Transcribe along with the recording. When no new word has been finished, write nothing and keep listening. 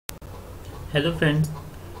Hello friends,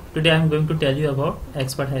 today I am going to tell you about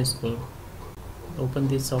X'Pert HighScore. Open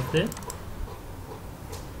this software.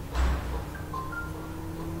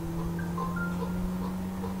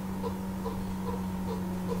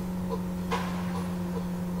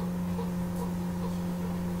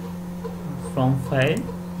 From file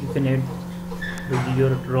you can add your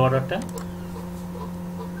raw data.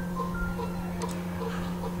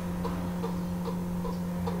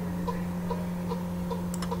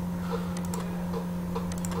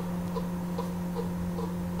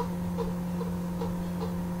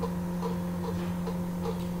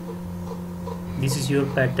 This is your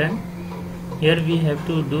pattern. Here we have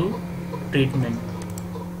to do treatment.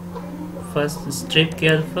 First strip K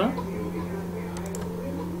alpha,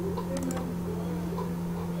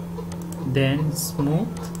 then smooth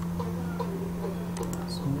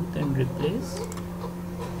and replace,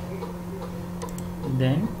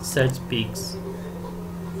 then search peaks,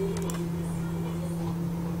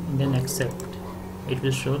 and then accept. It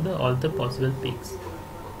will show all the possible peaks.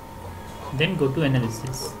 Then go to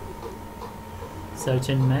analysis, search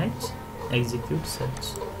and match, execute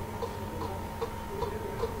search.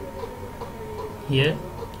 Here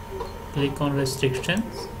click on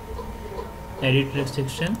restrictions, edit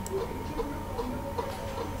restriction,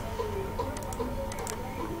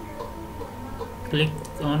 click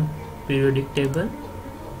on periodic table.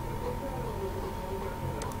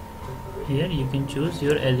 Here you can choose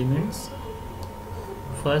your elements.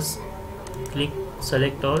 First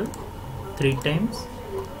select all 3 times,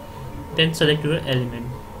 then select your element.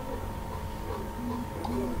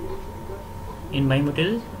 In my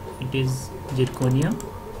material it is zirconium,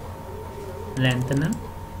 lanthanum,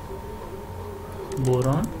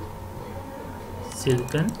 boron,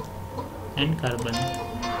 silicon and carbon.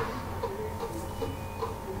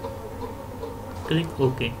 Click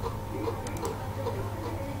OK,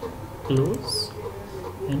 close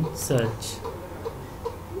and search,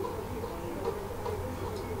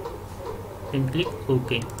 then click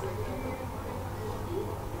OK.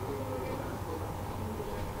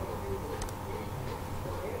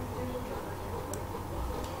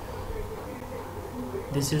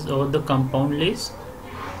 This is all the compound list,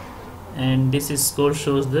 and this score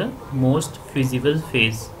shows the most feasible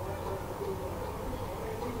phase.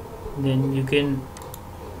 Then you can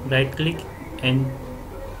right click and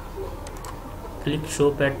click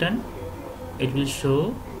show pattern. It will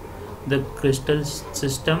show the crystal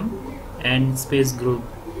system and space group.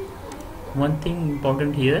 One thing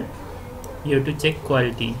important here, you have to check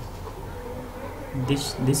quality.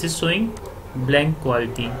 This is showing blank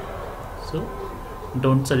quality, so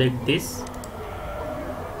don't select this.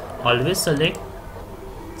 Always select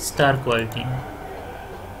star quality.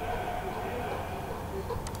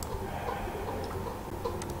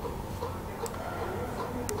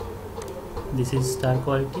 This is star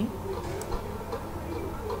quality.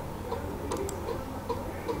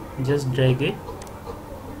 Just drag it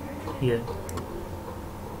here.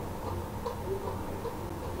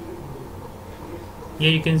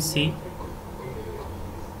 Here you can see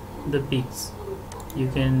the peaks. You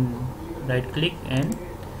can right click and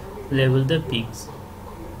level the peaks.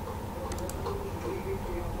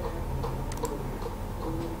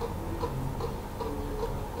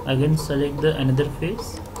 Again select the another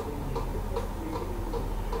phase.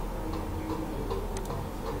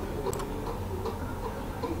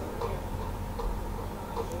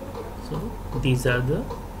 So these are the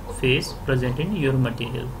phase present in your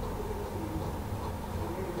material.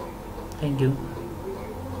 Thank you.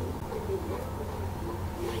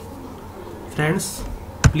 Friends,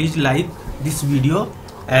 please like this video,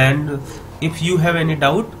 and if you have any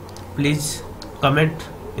doubt, please comment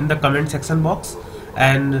in the comment section box,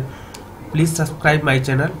 and please subscribe my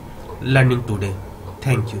channel Learning Today.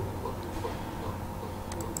 Thank you.